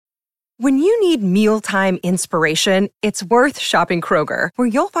When you need mealtime inspiration, it's worth shopping Kroger, where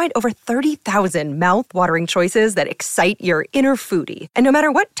you'll find over 30,000 mouth-watering choices that excite your inner foodie. And no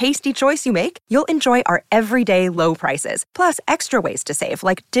matter what tasty choice you make, you'll enjoy our everyday low prices, plus extra ways to save,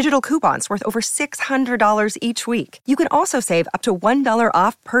 like digital coupons worth over $600 each week. You can also save up to $1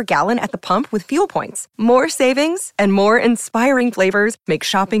 off per gallon at the pump with fuel points. More savings and more inspiring flavors make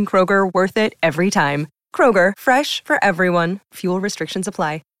shopping Kroger worth it every time. Kroger, fresh for everyone. Fuel restrictions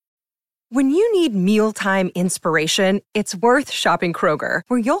apply. When you need mealtime inspiration, it's worth shopping Kroger,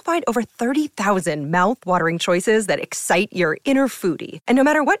 where you'll find over 30,000 mouth-watering choices that excite your inner foodie. And no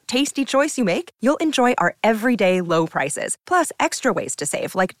matter what tasty choice you make, you'll enjoy our everyday low prices, plus extra ways to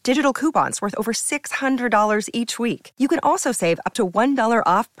save, like digital coupons worth over $600 each week. You can also save up to $1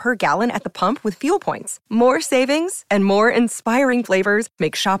 off per gallon at the pump with fuel points. More savings and more inspiring flavors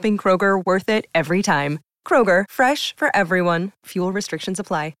make shopping Kroger worth it every time. Kroger, fresh for everyone. Fuel restrictions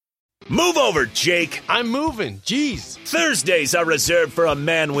apply. Move over, Jake. I'm moving. Jeez. Thursdays are reserved for a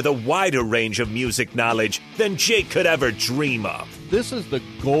man with a wider range of music knowledge than Jake could ever dream of. This is the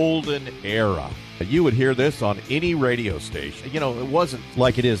golden era. You would hear this on any radio station. You know, it wasn't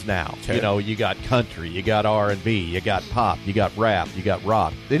like it is now. Okay. You know, you got country, you got R&B, you got pop, you got rap, you got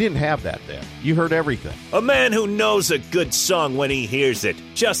rock. They didn't have that then. You heard everything. A man who knows a good song when he hears it,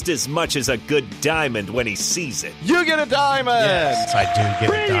 just as much as a good diamond when he sees it. You get a diamond! Yes, I do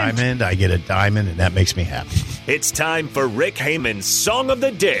get a diamond. I get a diamond, and that makes me happy. It's time for Rick Hamann's Song of the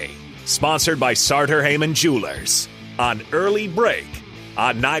Day, sponsored by Sartor Hamann Jewelers, on Early Break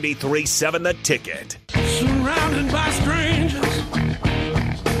on 93.7 The Ticket. Surrounded by strangers,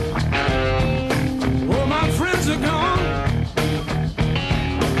 all my friends are gone.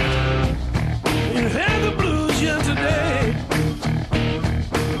 You had the blues yesterday,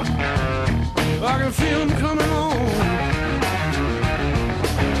 I can feel them coming on.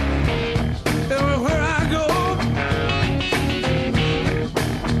 Everywhere I go,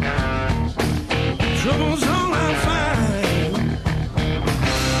 trouble's all I find.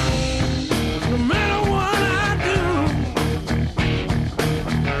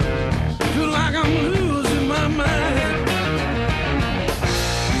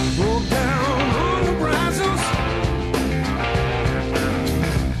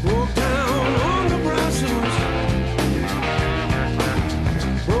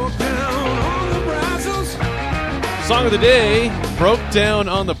 Song of the day, Broke Down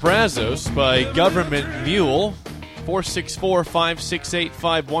on the Brazos by Government Mule.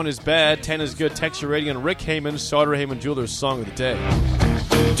 464-568-51 is bad, 10 is good. Text your rating on Rick Hamann, Sartor Hamann Jewelers Song of the Day.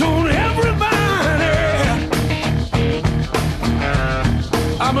 Don't everybody,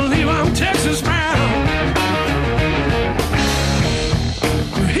 I believe I'm Texas bound.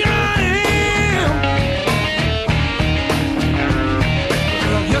 Here I am.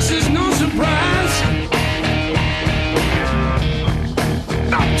 I guess it's no surprise.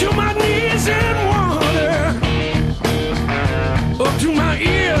 Up to my knees in water, up to my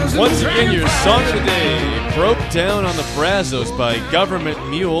ears. Once again, your Song of the Day, Broke Down on the Brazos by Government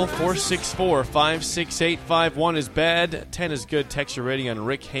Mule. 464-568-51 is bad, 10 is good. Text your rating on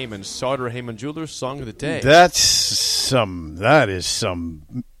Rick Hamann, Sartor Hamann Jewelers Song of the Day. That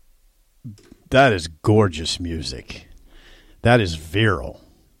is gorgeous music. That is virile.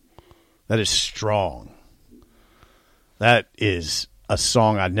 That is strong. That is a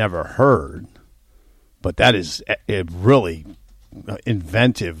song I'd never heard, but that is really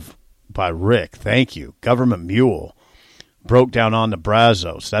inventive by Rick. Thank you. Government Mule, Broke Down on the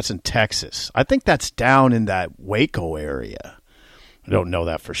Brazos. That's in Texas. I think that's down in that Waco area. I don't know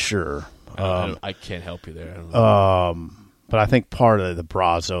that for sure. I can't help you there. I don't know. But I think part of the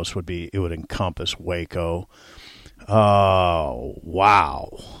Brazos would encompass Waco. Oh,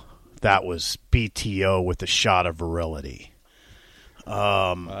 wow. That was BTO with a shot of virility.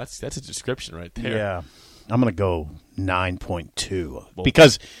 That's a description right there. Yeah. I'm going to go 9.2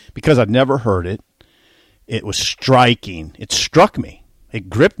 because I've never heard it. It was striking. It struck me. It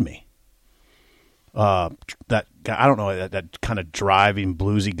gripped me. That I don't know, that kind of driving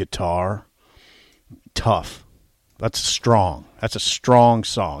bluesy guitar. Tough. That's strong. That's a strong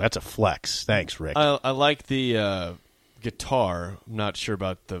song. That's a flex. Thanks, Rick. I like the guitar. I'm not sure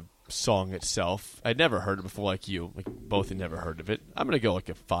about the song itself. I'd never heard it before, like you. Like both had never heard of it. I'm going to go like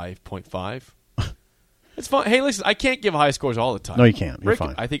a 5.5. It's fun. Hey, listen, I can't give high scores all the time. No, you can't. You're Rick,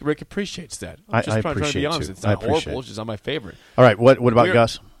 fine. I think Rick appreciates that. I trying to appreciate be honest. you. It's not horrible. It's just not my favorite. All right. What about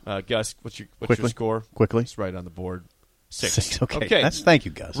Gus? Gus, what's your score? Quickly. It's right on the board. 6. Okay. Thank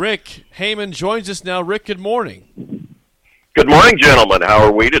you, Gus. Rick Hamann joins us now. Rick, good morning. Good morning, gentlemen. How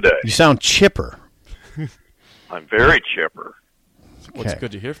are we today? You sound chipper. I'm very chipper. Well, it's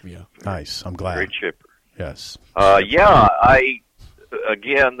good to hear from you. Nice. I'm glad. Great chipper. Yes. Again,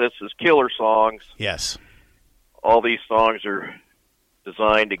 this is Killer Songs. Yes. All these songs are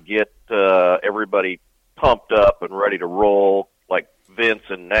designed to get everybody pumped up and ready to roll, like Vince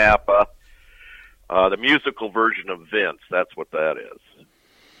and Napa. The musical version of Vince, that's what that is.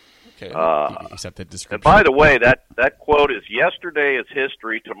 Okay. Accept that description. And by the way, that quote is, yesterday is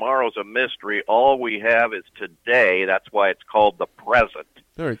history, tomorrow's a mystery, all we have is today. That's why it's called the present.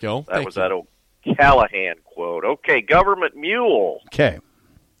 There we go. That was that old Callahan quote. Okay, Government Mule. Okay.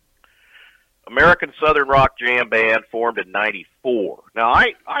 American Southern Rock Jam Band, formed in 94. Now,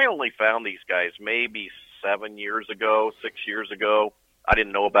 I only found these guys maybe 6 years ago. I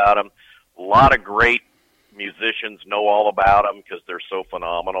didn't know about them. A lot of great musicians know all about them because they're so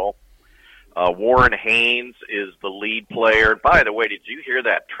phenomenal. Warren Haynes is the lead player. By the way, did you hear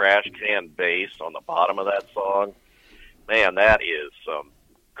that trash can bass on the bottom of that song? Man, that is some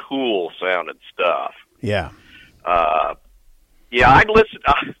cool sounding stuff. Yeah. I'd listen.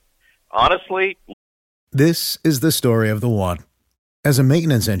 Honestly. This is the story of the one. As a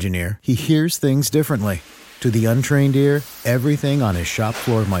maintenance engineer, he hears things differently. To the untrained ear, everything on his shop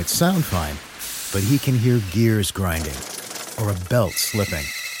floor might sound fine, but he can hear gears grinding or a belt slipping.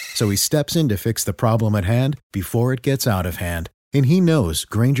 So he steps in to fix the problem at hand before it gets out of hand. And he knows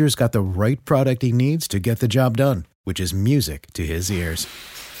Grainger's got the right product he needs to get the job done, which is music to his ears.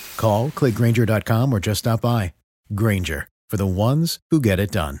 Call, click Grainger.com, or just stop by. Grainger, for the ones who get it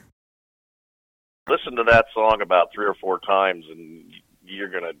done. Listen to that song about 3 or 4 times, and you're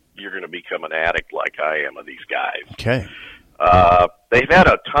gonna become an addict like I am of these guys. Okay. They've had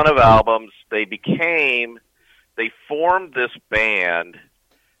a ton of albums. They formed this band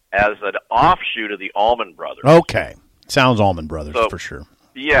as an offshoot of the Allman Brothers. Okay. Sounds Allman Brothers for sure.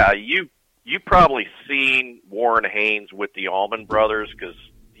 Yeah, you probably seen Warren Haynes with the Allman Brothers because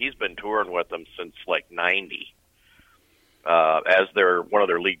he's been touring with them since like 90 as one of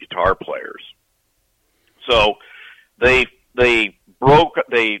their lead guitar players. So they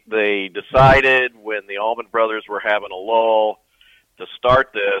decided when the Allman Brothers were having a lull to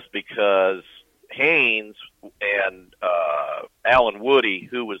start this because Haynes and Alan Woody,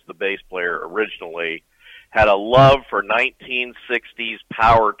 who was the bass player originally, had a love for 1960s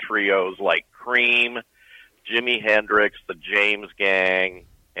power trios like Cream, Jimi Hendrix, the James Gang,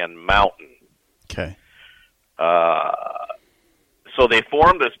 and Mountain. Okay. So they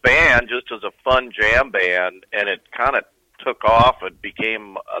formed this band just as a fun jam band, and it kind of took off and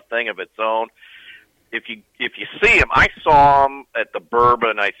became a thing of its own. If you see them, I saw them at the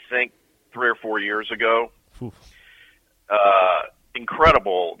Bourbon, I think 3 or 4 years ago.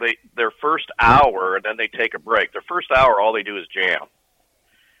 Incredible. Their first hour, and then they take a break. Their first hour, all they do is jam,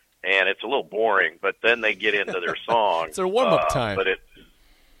 and it's a little boring. But then they get into their song. It's their warm-up time.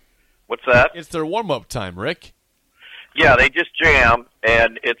 What's that? It's their warm-up time, Rick. Yeah, they just jam,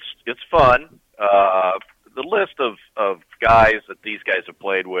 and it's fun. The list of guys that these guys have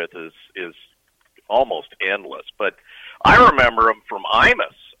played with is almost endless. But I remember them from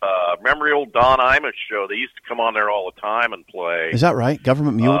Imus. Remember the old Don Imus show? They used to come on there all the time and play. Is that right?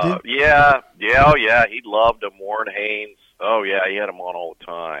 Government Mule did? Yeah. He loved them. Warren Haynes. Oh, yeah, he had them on all the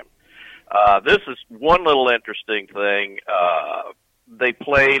time. This is one little interesting thing. They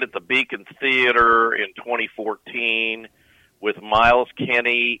played at the Beacon Theater in 2014 with Miles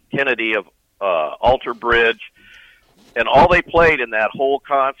Kennedy of Alter Bridge, and all they played in that whole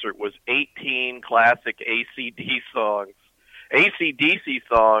concert was 18 classic AC/DC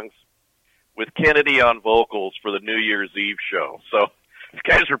songs with Kennedy on vocals for the New Year's Eve show. So these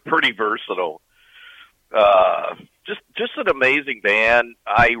guys are pretty versatile. Just an amazing band.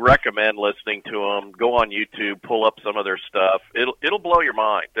 I recommend listening to them. Go on YouTube, pull up some of their stuff. It'll blow your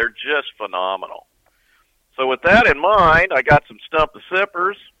mind. They're just phenomenal. So with that in mind, I got some Stump the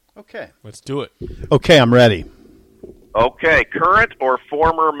Sippers. Okay. Let's do it. Okay, I'm ready. Okay, current or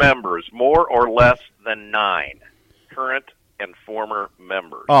former members, more or less than 9. Current and former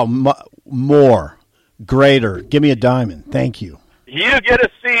members. Oh, more. Greater. Give me a diamond. Thank you. You get a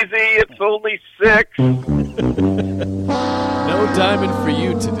CZ. It's only 6. No diamond for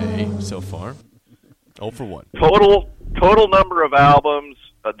you today so far. 0 for 1. Total number of albums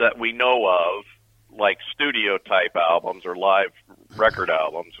that we know of, like studio type albums or live record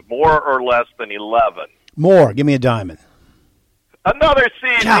albums, more or less than 11. More. Give me a diamond. Another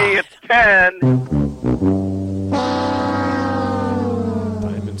CZ. God. It's 10.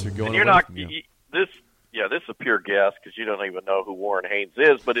 Diamonds are going. And you're not this. Yeah, this is a pure guess because you don't even know who Warren Haynes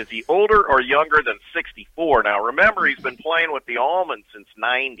is. But is he older or younger than 64? Now, remember, he's been playing with the Allman since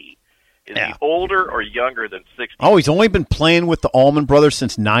 90. Is he older or younger than 60? Oh, he's only been playing with the Allman Brothers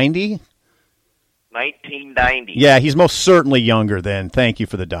since 90? 1990. Yeah, he's most certainly younger than. Thank you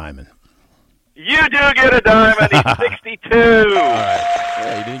for the diamond. You do get a diamond. He's 62. All right.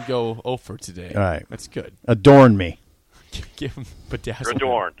 Yeah, he didn't go 0 for today. All right. That's good. Adorn me. Give him bedazzle.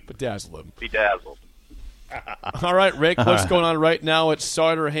 Adorned. Bedazzle him. Bedazzled. All right, Rick, what's going on right now at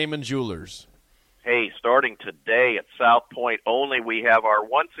Sartor Hamann Jewelers? Hey, starting today at South Point only, we have our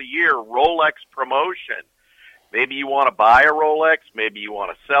once-a-year Rolex promotion. Maybe you want to buy a Rolex. Maybe you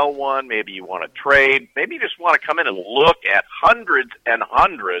want to sell one. Maybe you want to trade. Maybe you just want to come in and look at hundreds and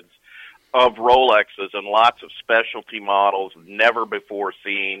hundreds of Rolexes and lots of specialty models never before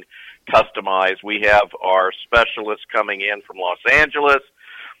seen, customized. We have our specialists coming in from Los Angeles.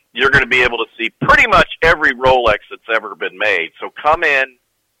 You're going to be able to see pretty much every Rolex that's ever been made. So come in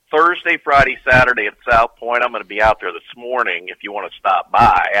Thursday, Friday, Saturday at South Point. I'm going to be out there this morning if you want to stop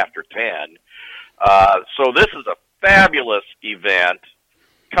by after 10. So this is a fabulous event.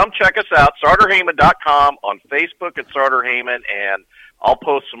 Come check us out, SartorHamann.com, on Facebook at Sartor Hamann, and I'll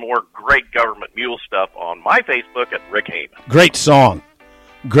post some more great government mule stuff on my Facebook at Rick Hamann. Great song.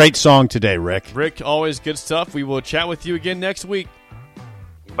 Great song today, Rick. Rick, always good stuff. We will chat with you again next week.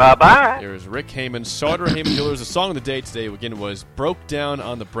 Bye-bye. There's Rick Hamann, Sartor Hamann Jewelers. The song of the day today, again, was Broke Down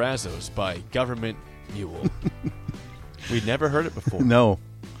on the Brazos by Government Mule. We'd never heard it before. No.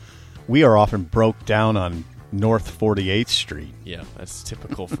 We are often broke down on North 48th Street. Yeah, that's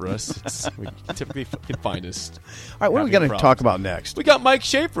typical for us. We typically can find us. All right, what are we going to talk about next? We got Mike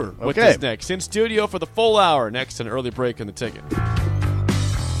Schaefer with Okay. us next. In studio for the full hour. Next, an early break in the ticket.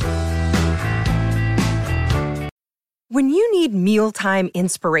 When you need mealtime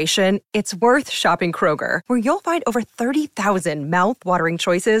inspiration, it's worth shopping Kroger, where you'll find over 30,000 mouth-watering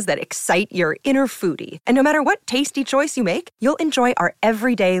choices that excite your inner foodie. And no matter what tasty choice you make, you'll enjoy our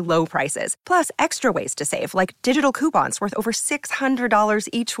everyday low prices, plus extra ways to save, like digital coupons worth over $600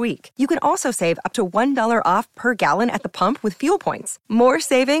 each week. You can also save up to $1 off per gallon at the pump with fuel points. More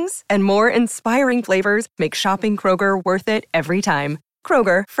savings and more inspiring flavors make shopping Kroger worth it every time.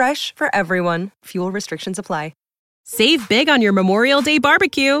 Kroger, fresh for everyone. Fuel restrictions apply. Save big on your Memorial Day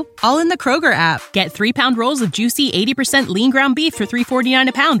barbecue, all in the Kroger app. Get 3-pound rolls of juicy 80% lean ground beef for $3.49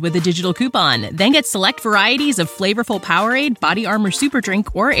 a pound with a digital coupon. Then get select varieties of flavorful Powerade, Body Armor Super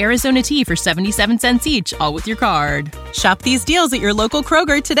Drink, or Arizona tea for 77 cents each, all with your card. Shop these deals at your local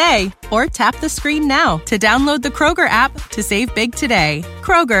Kroger today, or tap the screen now to download the Kroger app to save big today.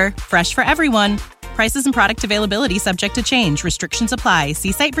 Kroger, fresh for everyone. Prices and product availability subject to change. Restrictions apply.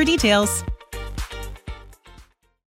 See site for details.